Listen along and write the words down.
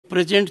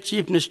present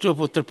Chief Minister of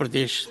Uttar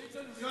Pradesh,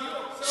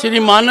 Shri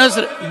Manas,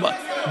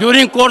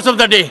 during course of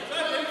the day,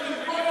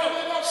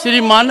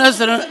 Shri Manas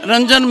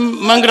Ranjan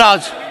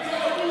Mangaraj,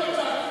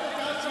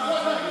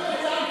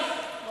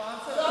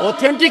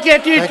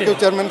 authenticated. Thank you,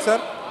 Chairman, sir.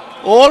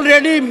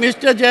 Already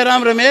Mr.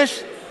 Jairam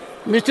Ramesh,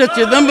 Mr.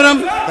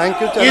 Chidambaram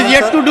Thank you, Chairman, is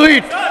yet sir. to do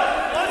it.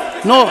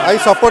 No, I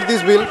support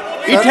this bill.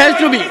 it has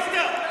to be.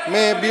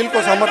 मैं bill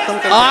को समर्थन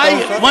करता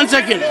हूं, sir. 1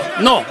 second.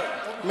 No.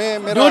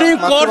 मैं During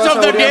course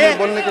of the day,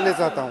 बोलने के लिए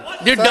चाहता हूं.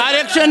 the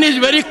direction is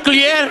very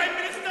clear.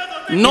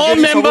 No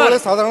member.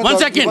 1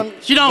 second.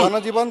 Sit down.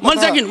 1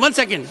 second. 1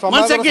 second.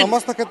 1 second.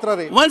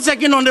 1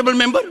 second, honorable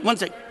member. 1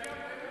 second.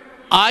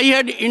 I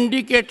had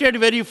indicated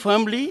very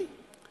firmly,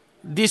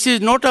 this is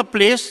not a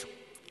place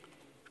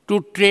to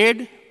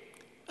trade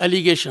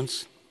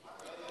allegations.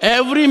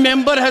 Every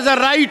member has a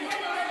right.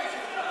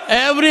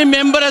 Every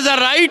member has a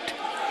right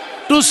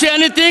to say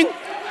anything.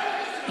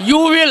 You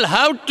will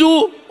have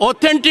to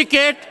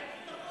authenticate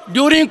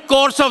during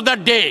course of the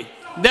day.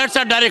 That's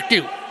a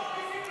directive.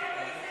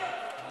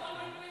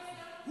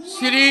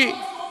 Shri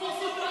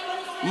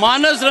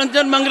Manas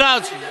Ranjan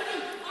Mangaraj,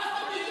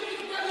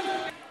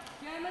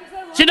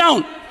 sit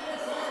down.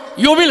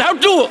 You will have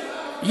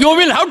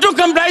to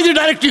comply the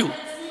directive.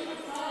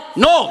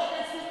 No,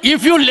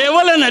 if you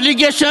level an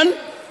allegation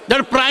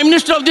that Prime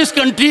Minister of this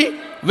country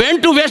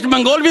went to West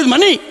Bengal with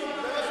money,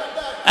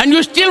 and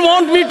you still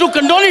want me to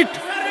condone it,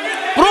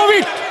 prove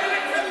it.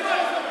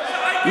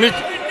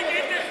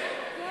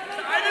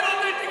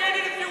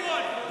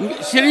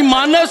 Shri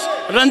Manas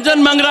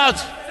Ranjan Mangaraj,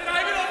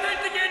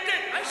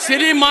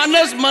 Shri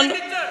Manas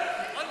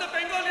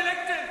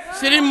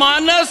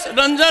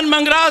Ranjan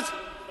Mangaraj,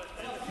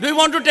 do you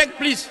want to take,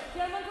 please?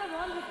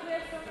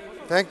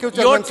 Thank you,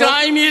 Chairman. Your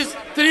time is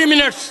 3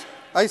 minutes.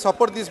 I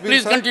support this bill.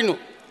 Please sir. continue.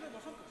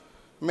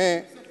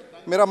 मैं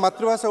मेरा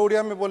मातृभाषा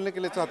उड़िया में बोलने के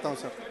लिए चाहता हूं,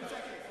 sir.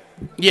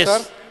 Yes.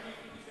 Sir,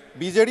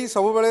 BJD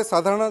सबुबले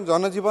साधारण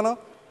जनजीवन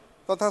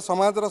तथा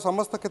समाजर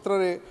समस्त क्षेत्र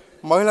में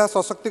महिला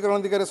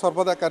सशक्तिकरण दिगरे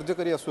सर्वदा कार्य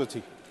करि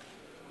आसुअछि.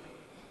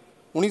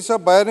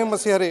 1992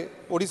 मसीह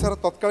ओडिशार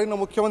तत्कालीन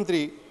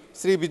मुख्यमंत्री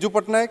श्री विजु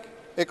पट्टनायक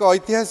एक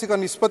ऐतिहासिक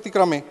निष्पत्ति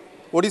क्रमे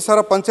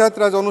ओडिशार पंचायत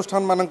राज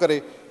अनुष्ठान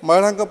मानकरे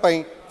महिलांक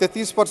पई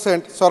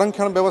 33%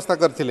 संरक्षण व्यवस्था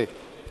करथिले.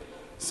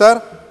 सर,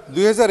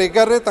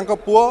 2011 रे तांको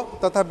पुओ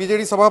तथा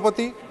बीजेडी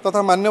सभापति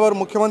तथा मान्यवर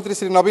मुख्यमंत्री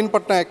श्री नवीन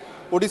पट्टनायक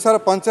ओडिशार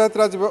पंचायत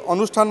राज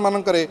अनुष्ठान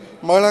मानकरे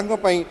महिलांक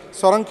पई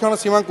संरक्षण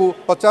सीमा को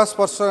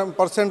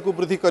 50% को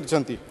वृद्धि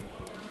करिसंती.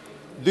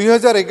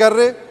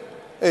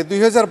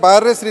 2012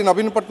 रे श्री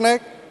नवीन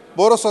पट्टनायक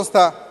बोरो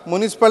संस्था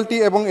म्युनिसिपालिटी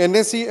एवं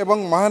एनएसी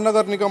एवं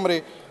महानगर निगम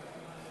रे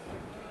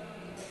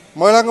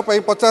महिलांक पई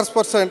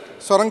 50%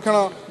 संरक्षण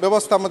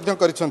व्यवस्था मध्य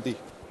करिसंती.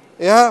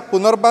 यह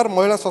पुनर्बार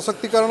महिला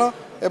सशक्तिकरण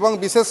एवं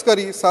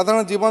विशेषकर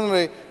साधारण जीवन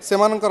में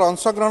सेमानकर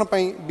अंशग्रहण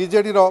पई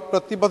बीजेडी रो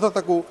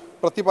प्रतिबद्धता को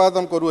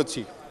प्रतिपादन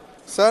करुअछि.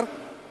 सर,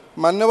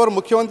 मान्यवर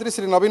मुख्यमंत्री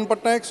श्री नवीन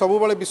पट्टनायक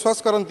सबुबले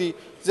विश्वास करती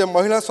जे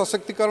महिला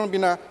सशक्तिकरण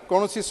बिना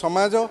कौनसी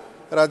समाज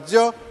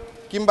राज्य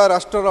किंबा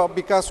राष्ट्रर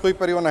विकास हो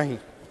पारिबो नाही.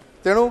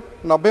 तेणु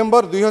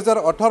नवेम्बर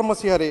 2018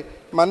 मसीह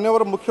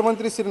मान्यवर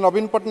मुख्यमंत्री श्री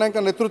नवीन पट्टनायक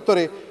नेतृत्व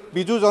में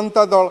विजु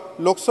जनता दल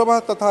लोकसभा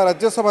तथा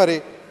राज्यसभा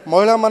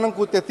महिला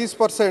मानकु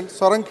 33%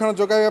 संरक्षण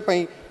जोगाइबा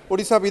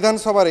ओडिशा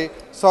विधानसभा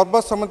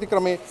सर्वसम्मति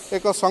क्रमे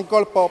एक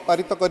संकल्प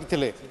पारित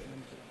करथिले.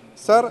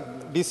 सर,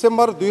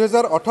 डिसेम्बर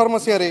 2018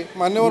 मसीह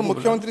मान्यवर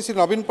मुख्यमंत्री श्री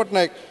नवीन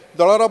पट्टनायक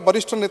दलर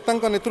वरिष्ठ नेता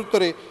नेतृत्व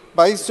में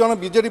 22 जन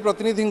बीजेडी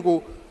प्रतिनिधि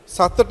को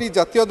 7टी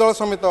जातीय दल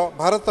समेत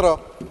भारतर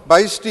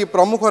 22टी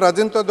प्रमुख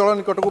राजनीतिक दल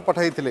निकट को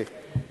पठाइथिले.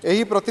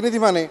 एही प्रतिनिधि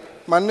माने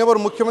मान्यवर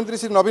मुख्यमंत्री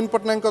श्री नवीन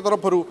पट्टनायक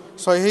तरफरु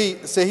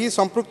सही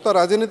संपृक्त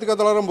राजनीतिक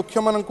दलर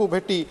मुख्य मानकु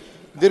भेटी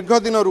दीर्घ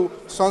दिनरू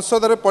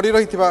संसद में पड़ी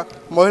रही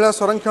महिला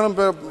संरक्षण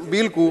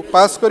बिल को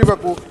पास करने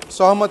को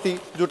सहमति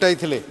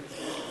जुटाई.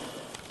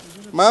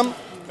 मैम,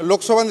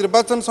 लोकसभा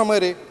निर्वाचन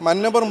समय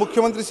मान्यवर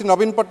मुख्यमंत्री श्री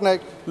नवीन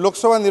पट्टनायक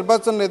लोकसभा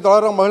निर्वाचन में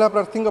दलर महिला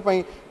प्रार्थी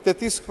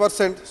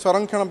 33%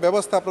 संरक्षण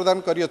व्यवस्था प्रदान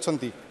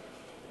करियछंती.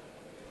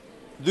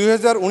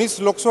 2019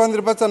 लोकसभा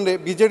निर्वाचन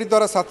में बीजेडी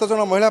द्वारा 7 जन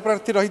महिला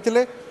प्रार्थी रही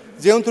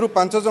जो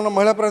 5 जन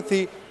महिला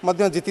प्रार्थी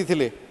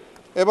जीति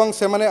एवं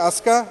से माने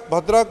आस्का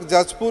भद्रक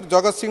जाजपुर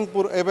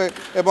जगतसिंहपुर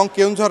एवं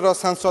केउंझर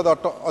सांसद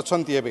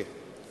अछंती. एबे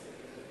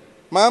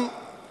मैम,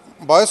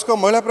 वयस्क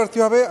महिला प्रार्थी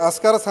भाव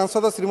आस्कार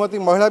सांसद श्रीमती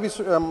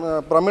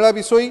प्रमिला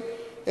विशोई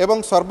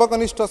एवं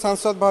सर्वकनिष्ठ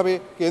सांसद भाव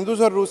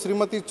केन्दुझर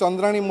श्रीमती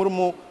चंद्राणी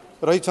मुर्मू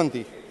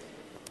रही.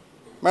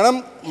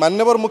 मैडम,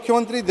 मान्यवर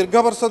मुख्यमंत्री दीर्घ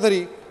वर्ष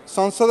धरी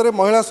संसद में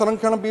महिला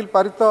संरक्षण बिल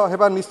पारित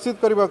होगा निश्चित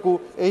करने को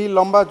यही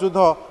लंबा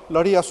युद्ध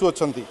लड़ी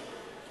आसुअछंती.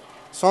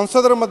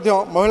 संसद में मध्य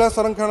महिला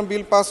संरक्षण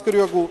बिल पास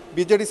करने को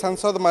बीजेडी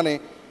सांसद माने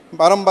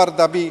बारंबार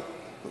दाबी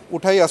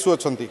उठाई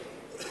आसुअछंती.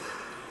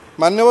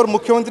 मान्यवर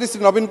मुख्यमंत्री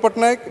श्री नवीन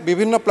पट्टनायक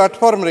विभिन्न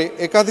प्लाटफर्म रे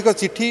एकाधिक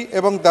चिठी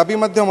एवं दाबी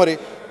माध्यम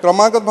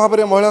क्रमागत भाव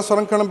में महिला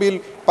संरक्षण बिल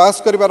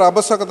पास कर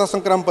आवश्यकता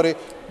संक्रांत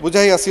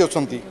बुझाई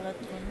आसी.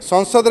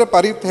 संसद में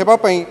पारित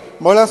होगापी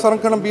महिला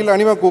संरक्षण बिल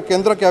आने को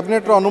केन्द्र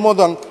कैबिनेट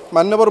अनुमोदन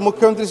मान्यवर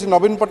मुख्यमंत्री श्री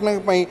नवीन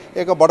पट्टनायक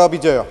एक बड़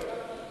विजय.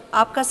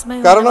 आपका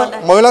समय कारण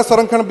महिला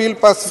संरक्षण बिल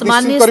पास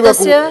निश्चित करने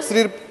को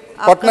श्री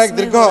पटनायक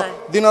दीर्घ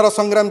दिन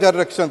संग्राम जारी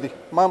रखिंट।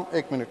 Ma'am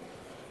 1 minute.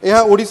 यह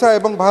ओडिशा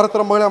एवं भारत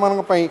महिला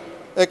मान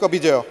एक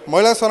विजय।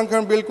 महिला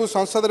संरक्षण बिल को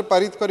संसद में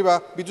पारित करने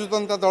विजु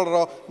जनता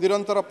दल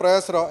निरंतर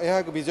प्रयास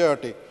एक विजय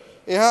अटे।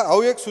 यह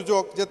आउ एक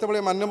सुजोग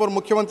जितेबाला माननीय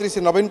मुख्यमंत्री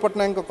श्री नवीन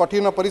पट्टनायक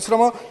कठिन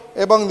परिश्रम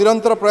एवं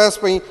निरंतर प्रयास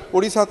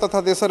ओडिशा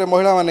तथा देश में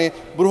महिला माने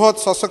बृहत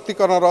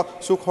सशक्तिकरण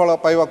सुफल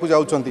पाइबा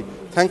जाउछंती।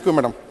 Thank you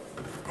madam.